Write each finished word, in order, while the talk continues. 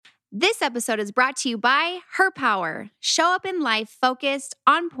This episode is brought to you by Her Power. Show up in life focused,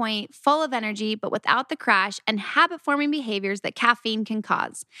 on point, full of energy, but without the crash and habit-forming behaviors that caffeine can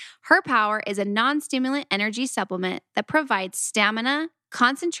cause. Her Power is a non-stimulant energy supplement that provides stamina,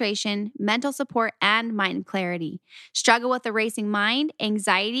 concentration, mental support, and mind clarity. Struggle with a racing mind,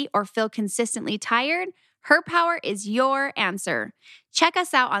 anxiety, or feel consistently tired? Her Power is your answer. Check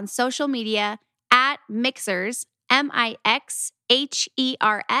us out on social media at Mixhers, Mixhers,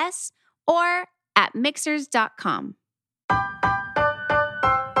 or at mixhers.com.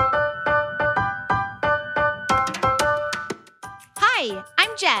 Hi, I'm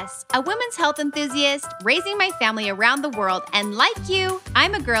Jess, a women's health enthusiast raising my family around the world, and like you,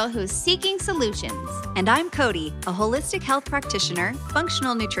 I'm a girl who's seeking solutions. And I'm Cody, a holistic health practitioner,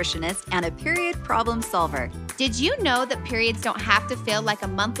 functional nutritionist, and a period problem solver. Did you know that periods don't have to feel like a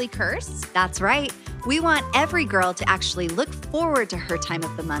monthly curse? That's right. We want every girl to actually look forward to her time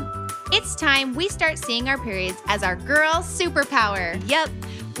of the month. It's time we start seeing our periods as our girl superpower. Yep,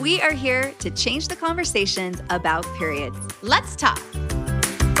 we are here to change the conversations about periods. Let's talk.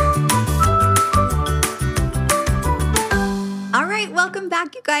 All right, welcome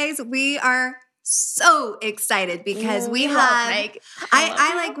back, you guys. We are so excited because we have,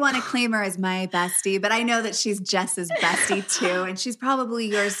 I want to claim her as my bestie, but I know that she's Jess's bestie too. And she's probably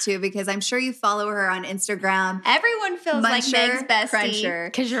yours too, because I'm sure you follow her on Instagram. Everyone feels like Meg's bestie.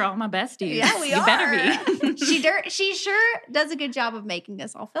 Because you're all my besties. Yeah, we are. You better be. She sure does a good job of making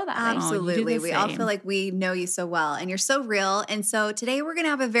us all feel that way. Absolutely. We all feel like we know you so well and you're so real. And so today we're going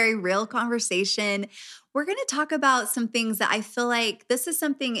to have a very real conversation. We're going to talk about some things that I feel like this is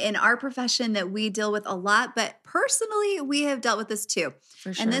something in our profession that we deal with a lot, but personally, we have dealt with this too.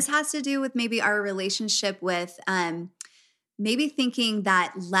 For sure. And this has to do with maybe our relationship with maybe thinking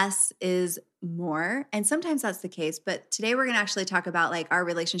that less is more. And sometimes that's the case. But today we're going to actually talk about like our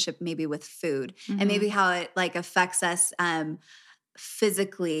relationship maybe with food and maybe how it like affects us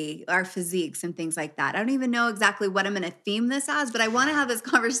physically, our physiques and things like that. I don't even know exactly what I'm going to theme this as, but I want to have this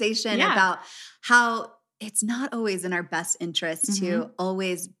conversation about how it's not always in our best interest to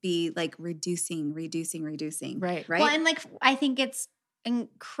always be like reducing. Right. Well, and like I think it's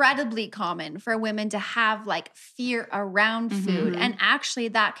incredibly common for women to have like fear around food, and actually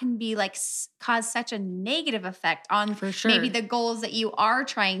that can be like cause such a negative effect on maybe the goals that you are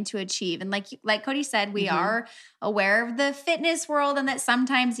trying to achieve. And like Cody said, we are aware of the fitness world, and that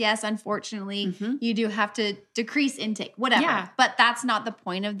sometimes, yes, unfortunately, you do have to decrease intake, whatever. Yeah. But that's not the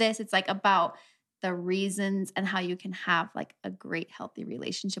point of this. It's like about the reasons and how you can have like a great, healthy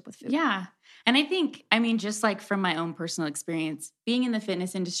relationship with food. Yeah. And I think, just like from my own personal experience, being in the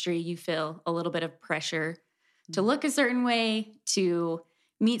fitness industry, you feel a little bit of pressure to look a certain way, to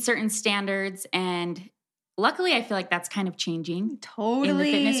meet certain standards. And luckily, I feel like that's kind of changing. Totally. In the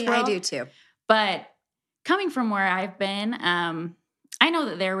fitness world. I do too. But coming from where I've been, I know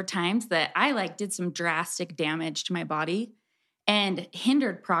that there were times that I like did some drastic damage to my body and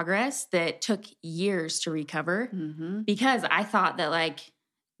hindered progress that took years to recover because I thought that like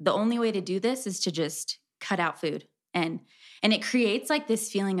the only way to do this is to just cut out food. And it creates like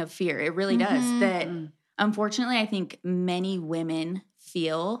this feeling of fear. It really does. That unfortunately, I think many women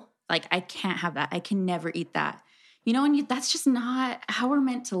feel like I can't have that. I can never eat that. And that's just not how we're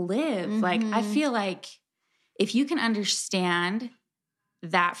meant to live. Like I feel like if you can understand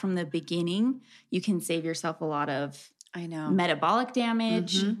that from the beginning, you can save yourself a lot of metabolic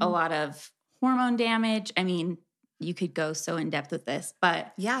damage, a lot of hormone damage. You could go so in depth with this,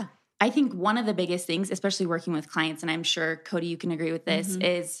 but yeah, I think one of the biggest things, especially working with clients, and I'm sure Cody, you can agree with this,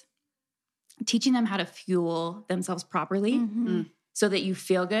 is teaching them how to fuel themselves properly so that you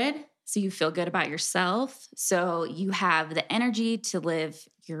feel good. So you feel good about yourself. So you have the energy to live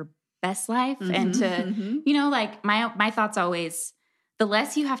your best life and to, like my thoughts always, the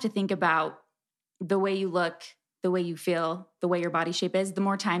less you have to think about the way you look, the way you feel, the way your body shape is, the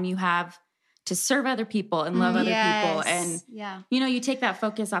more time you have to serve other people and love other people. And, you take that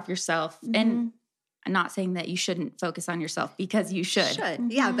focus off yourself. And I'm not saying that you shouldn't focus on yourself because you should.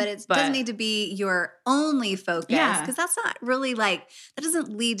 Yeah, but it doesn't need to be your only focus because that's not really that doesn't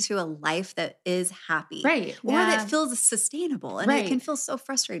lead to a life that is happy. Right. Or that feels sustainable. And it can feel so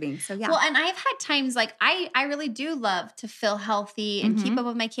frustrating. So yeah. Well, and I've had times like I really do love to feel healthy and keep up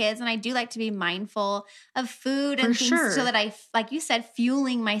with my kids. And I do like to be mindful of food and things so that I, like you said,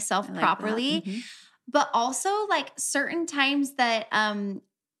 fueling myself properly. But also like certain times that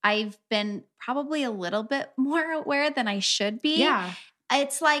I've been probably a little bit more aware than I should be. Yeah.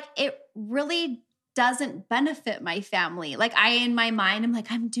 It's like it really doesn't benefit my family. Like in my mind, I'm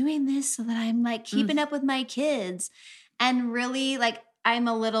like, I'm doing this so that I'm like keeping up with my kids. And really like I'm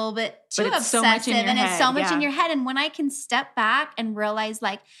a little bit too But it's so much in obsessive your and it's head, so much in yeah. your head. And when I can step back and realize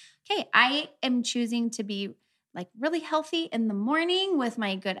like, okay, I am choosing to be like really healthy in the morning with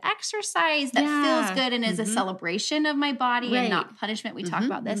my good exercise that Yeah. feels good and is a celebration of my body and not Right. punishment. We talk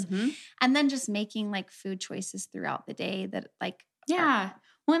about this. And then just making like food choices throughout the day that like, Yeah.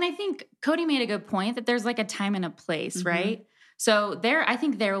 Well, and I think Cody made a good point that there's like a time and a place, right? So I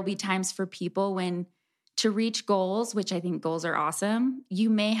think there will be times for people when to reach goals, which I think goals are awesome,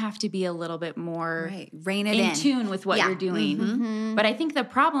 you may have to be a little bit more rein it in tune with what you're doing. But I think the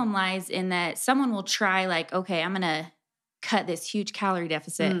problem lies in that someone will try like, okay, I'm going to cut this huge calorie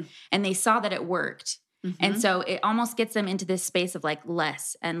deficit. And they saw that it worked. And so it almost gets them into this space of like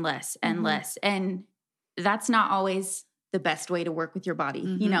less and less and less. And that's not always the best way to work with your body,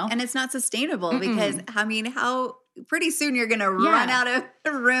 you know? And it's not sustainable because, I mean, how pretty soon you're going to run out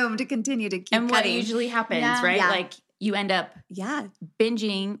of room to continue to keep and cutting. what usually happens, right? Yeah. Like you end up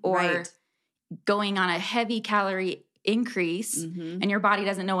binging or going on a heavy calorie increase and your body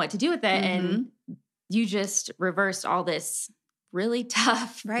doesn't know what to do with it. And you just reversed all this really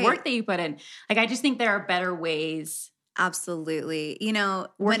tough work that you put in. Like, I just think there are better ways. Absolutely. You know,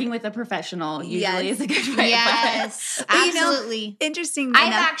 working with a professional usually is a good way. Yes, absolutely. You know, interesting.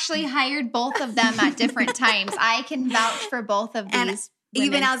 I've actually hired both of them at different times. I can vouch for both of these.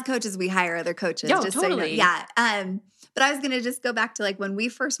 Even as coaches, we hire other coaches. Oh, just totally. So you know. Yeah. But I was going to just go back to like when we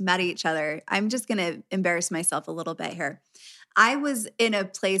first met each other. I'm just going to embarrass myself a little bit here. I was in a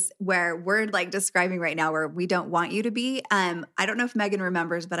place where we're like describing right now where we don't want you to be. I don't know if Megan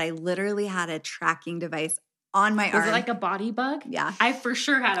remembers, but I literally had a tracking device on my arm. Was it like a body bug? Yeah. I for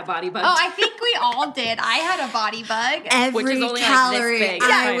sure had a body bug. Oh, I think we all did. I had a body bug. Every Which is only calorie like this big.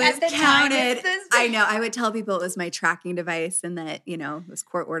 I Yeah, was counted. I know. I would tell people it was my tracking device and that, you know, it was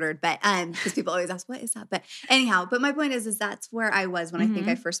court ordered. But because people always ask, what is that? But anyhow, but my point is that's where I was when I think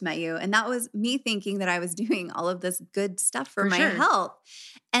I first met you. And that was me thinking that I was doing all of this good stuff for my health.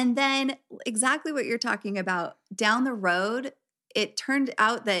 And then exactly what you're talking about, down the road, it turned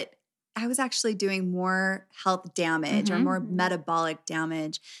out that I was actually doing more health damage or more metabolic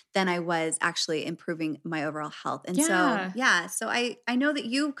damage than I was actually improving my overall health. And so I know that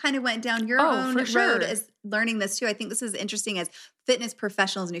you kind of went down your own road as learning this too. I think this is interesting as fitness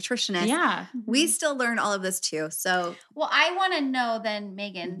professionals, nutritionists. Yeah. We still learn all of this too. So, well, I want to know then,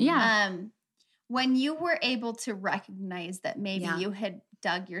 Megan, when you were able to recognize that maybe you had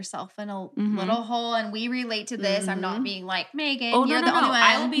dug yourself in a little hole, and we relate to this. I'm not being like, Megan, you're the only one.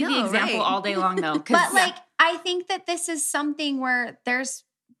 I will be the example all day long though. But like, I think that this is something where there's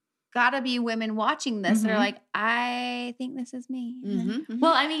gotta be women watching this that are like, I think this is me.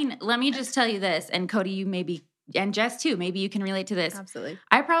 Well, I mean, let me just tell you this, and Cody, you maybe, and Jess too, maybe you can relate to this. Absolutely.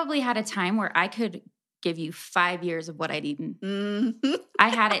 I probably had a time where I could give you 5 years of what I'd eaten. I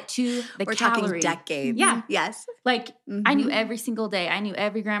had it to the We're calorie. talking decades. Yeah. Yes. Like I knew every single day. I knew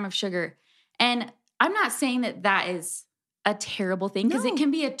every gram of sugar. And I'm not saying that that is a terrible thing because it can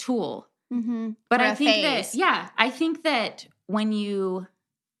be a tool. But I think I think that when you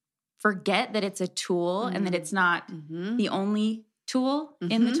forget that it's a tool and that it's not the only tool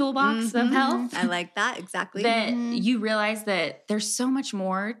in the toolbox of health. I like that. Exactly. That you realize that there's so much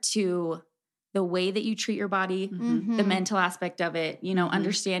more to the way that you treat your body, the mental aspect of it, you know,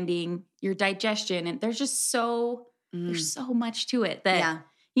 understanding your digestion. And there's just there's so much to it that,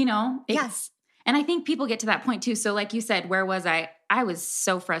 you know, and I think people get to that point too. So like you said, where was I? I was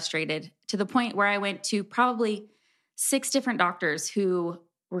so frustrated to the point where I went to probably 6 different doctors who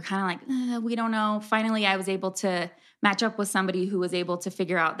were kind of like, we don't know. Finally, I was able to match up with somebody who was able to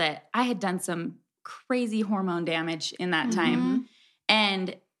figure out that I had done some crazy hormone damage in that time.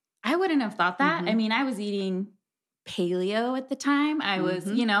 And I wouldn't have thought that. I mean, I was eating paleo at the time. I was,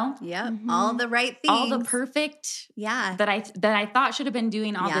 you know, all the right things, all the perfect, that I thought should have been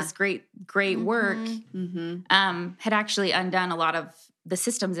doing all this great work. Had actually undone a lot of the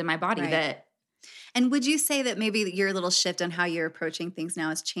systems in my body that. And would you say that maybe your little shift on how you're approaching things now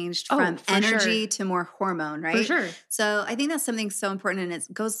has changed from energy to more hormone, right? For sure. So I think that's something so important, and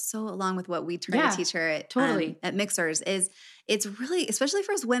it goes so along with what we try to teach her at Mixers is it's really, especially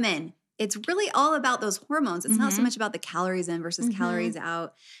for us women, it's really all about those hormones. It's not so much about the calories in versus calories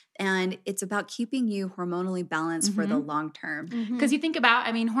out. And it's about keeping you hormonally balanced for the long term. Because you think about,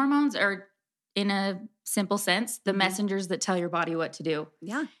 I mean, hormones are, in a simple sense, the messengers that tell your body what to do.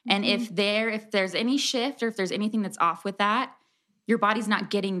 Yeah. And if there's any shift or if there's anything that's off with that, your body's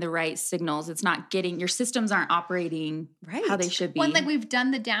not getting the right signals. It's not getting, your systems aren't operating how they should be. When like we've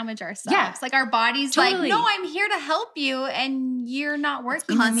done the damage ourselves. Yeah. Like our body's like, no, I'm here to help you and you're not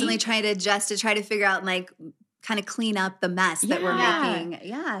working. Constantly trying to adjust to try to figure out like, kind of clean up the mess that we're making.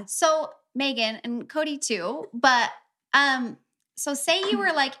 Yeah. So Megan and Cody too, but so say you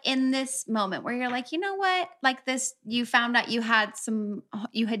were like in this moment where you're like, you know what, like this, you found out you had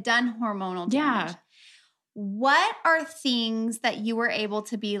done hormonal damage. Yeah. What are things that you were able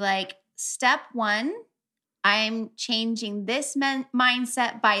to be like, step one, I'm changing this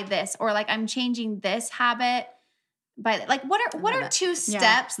mindset by this, or like I'm changing this habit by like, what are two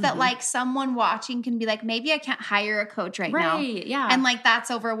steps that like someone watching can be like, maybe I can't hire a coach right now. Yeah. And like,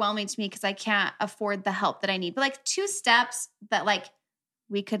 that's overwhelming to me because I can't afford the help that I need. But like 2 steps that like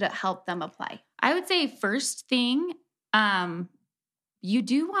we could help them apply. I would say first thing, you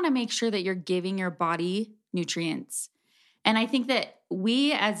do want to make sure that you're giving your body nutrients. And I think that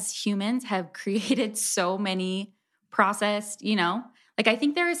we as humans have created so many processed, like I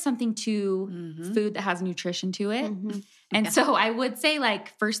think there is something to food that has nutrition to it. And so I would say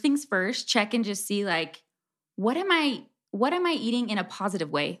like first things first, check and just see like, what am I eating in a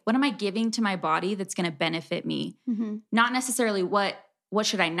positive way? What am I giving to my body that's going to benefit me? Not necessarily what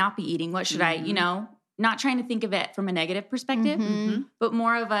should I not be eating? What should I, not trying to think of it from a negative perspective, but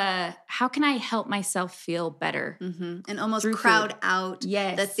more of a, how can I help myself feel better? And almost crowd out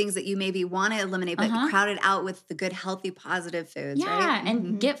the things that you maybe want to eliminate, but crowd it out with the good, healthy, positive foods, right?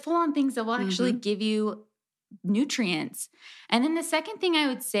 And get full on things that will actually give you nutrients. And then the second thing I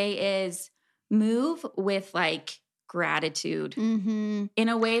would say is move with like gratitude in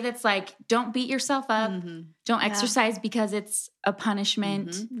a way that's like, don't beat yourself up. Don't exercise because it's a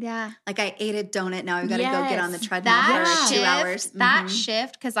punishment. Like I ate a donut. Now I've got to go get on the treadmill for 2 hours. That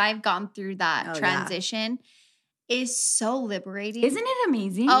shift, because I've gone through that transition, is so liberating. Isn't it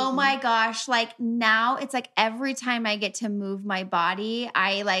amazing? Oh my gosh. Like now it's like every time I get to move my body,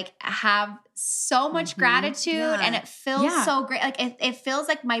 I like have so much gratitude and it feels so great. Like it feels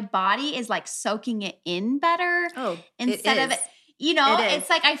like my body is like soaking it in better instead of it. It's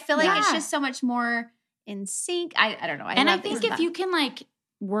like, I feel like it's just so much more in sync. I don't know. I think if you can like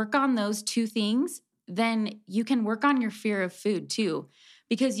work on those 2 things, then you can work on your fear of food too.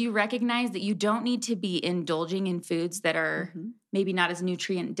 Because you recognize that you don't need to be indulging in foods that are maybe not as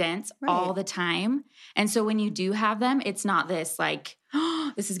nutrient dense all the time. And so when you do have them, it's not this like,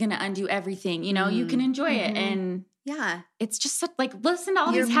 oh, this is going to undo everything. You can enjoy it. And it's just such, like, listen to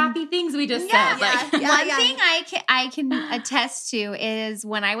all these happy things we just said. Like, one thing I can attest to is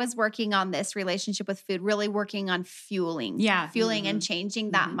when I was working on this relationship with food, really working on fueling and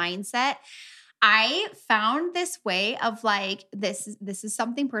changing that mindset. I found this way of like, this is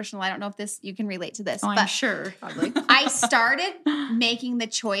something personal. I don't know if you can relate to this, but I'm sure. Probably. I started making the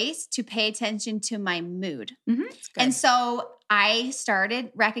choice to pay attention to my mood. And so I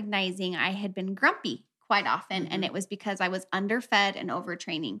started recognizing I had been grumpy quite often. And it was because I was underfed and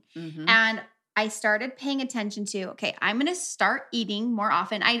overtraining. And I started paying attention to, okay, I'm going to start eating more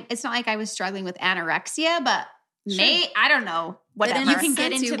often. It's not like I was struggling with anorexia, but I don't know. Whatever. You can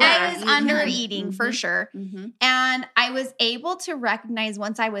get into that. I was under eating for sure. And I was able to recognize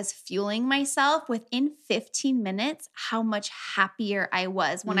once I was fueling myself within 15 minutes how much happier I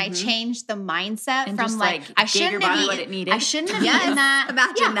was when I changed the mindset and from like I shouldn't have eaten what it needed. I shouldn't have eaten that.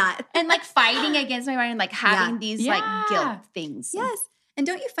 Imagine that. And like fighting against my mind and like having these like guilt things. Yes. And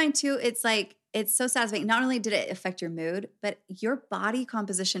don't you find too, it's like, it's so satisfying. Not only did it affect your mood, but your body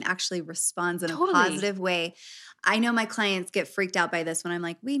composition actually responds in a positive way. I know my clients get freaked out by this when I'm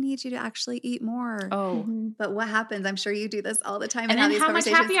like, we need you to actually eat more. But what happens? I'm sure you do this all the time. And then how much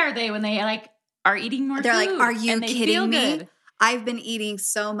happy are they when they like are eating more They're food? Like, are you kidding me? Good. I've been eating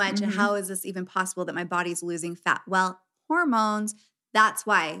so much and how is this even possible that my body's losing fat? Well, hormones. That's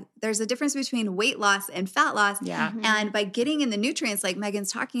why there's a difference between weight loss and fat loss. And by getting in the nutrients like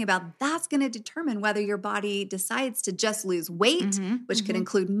Megan's talking about, that's going to determine whether your body decides to just lose weight, which could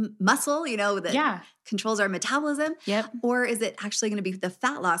include muscle, that controls our metabolism. Or is it actually going to be the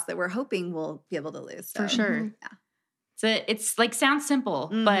fat loss that we're hoping we'll be able to lose? So, for sure. So it's like sounds simple,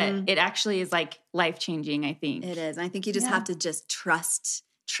 but it actually is like life-changing, I think. It is. And I think you just have to just trust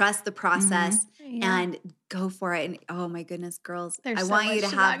the process and go for it. And oh my goodness, girls, I want you to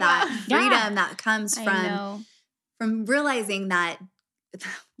have that freedom that comes from realizing that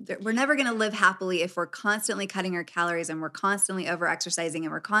we're never going to live happily if we're constantly cutting our calories and we're constantly over exercising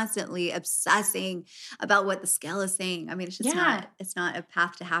and we're constantly obsessing about what the scale is saying. I mean, it's just it's not a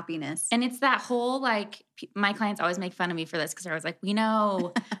path to happiness. And it's that whole, like, my clients always make fun of me for this because I was like, we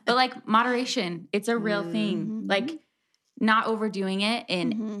know, but like moderation, it's a real thing. Like, not overdoing it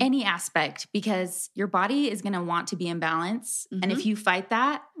in any aspect because your body is going to want to be in balance. And if you fight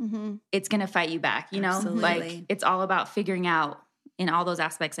that, it's going to fight you back, Absolutely. Like it's all about figuring out in all those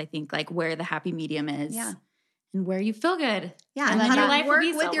aspects, I think, like where the happy medium is. and where you feel good. Yeah, and then your life work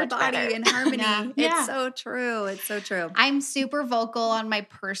will be with so your much body better. in harmony. Yeah. It's so true. It's so true. I'm super vocal on my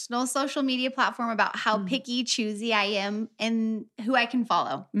personal social media platform about how picky, choosy I am and who I can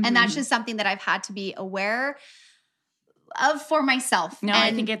follow. And that's just something that I've had to be aware of for myself. No,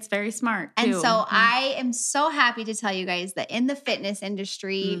 I think it's very smart too. And so I am so happy to tell you guys that in the fitness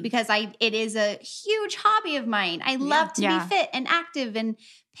industry, because it is a huge hobby of mine. I love to be fit and active and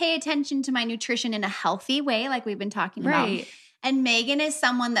pay attention to my nutrition in a healthy way, like we've been talking about. And Megan is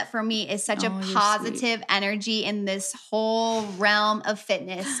someone that for me is such a positive energy in this whole realm of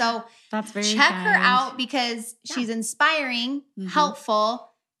fitness. So that's very check kind. her out because she's inspiring, helpful,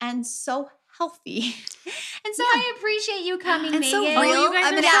 and so healthy. And so I appreciate you coming, and Megan. so real. Oh,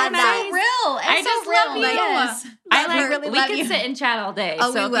 I'm gonna add that. So real. And I so just real. love you. Yes. I really we love could you. sit and chat all day.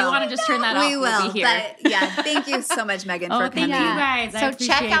 Oh, so we if will. you want to just turn that off, We will. we'll be here. But thank you so much, Megan, for coming. Thank you guys. So I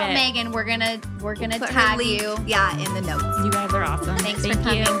check out appreciate it. Megan. We're gonna Put her tag link, you. Yeah, in the notes. You guys are awesome. Thanks Thank for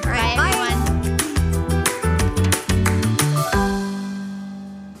coming. you. All right, Bye, bye. everyone.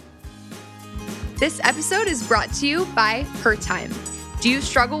 This episode is brought to you by Her Time. Do you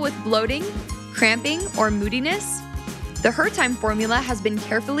struggle with bloating, cramping, or moodiness? The Her Time formula has been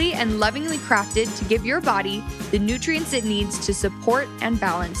carefully and lovingly crafted to give your body the nutrients it needs to support and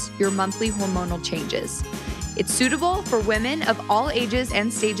balance your monthly hormonal changes. It's suitable for women of all ages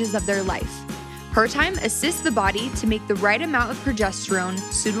and stages of their life. Her Time assists the body to make the right amount of progesterone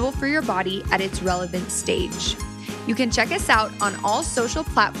suitable for your body at its relevant stage. You can check us out on all social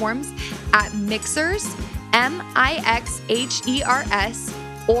platforms at Mixhers, MIXHERS,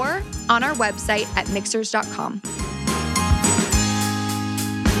 or on our website at mixhers.com.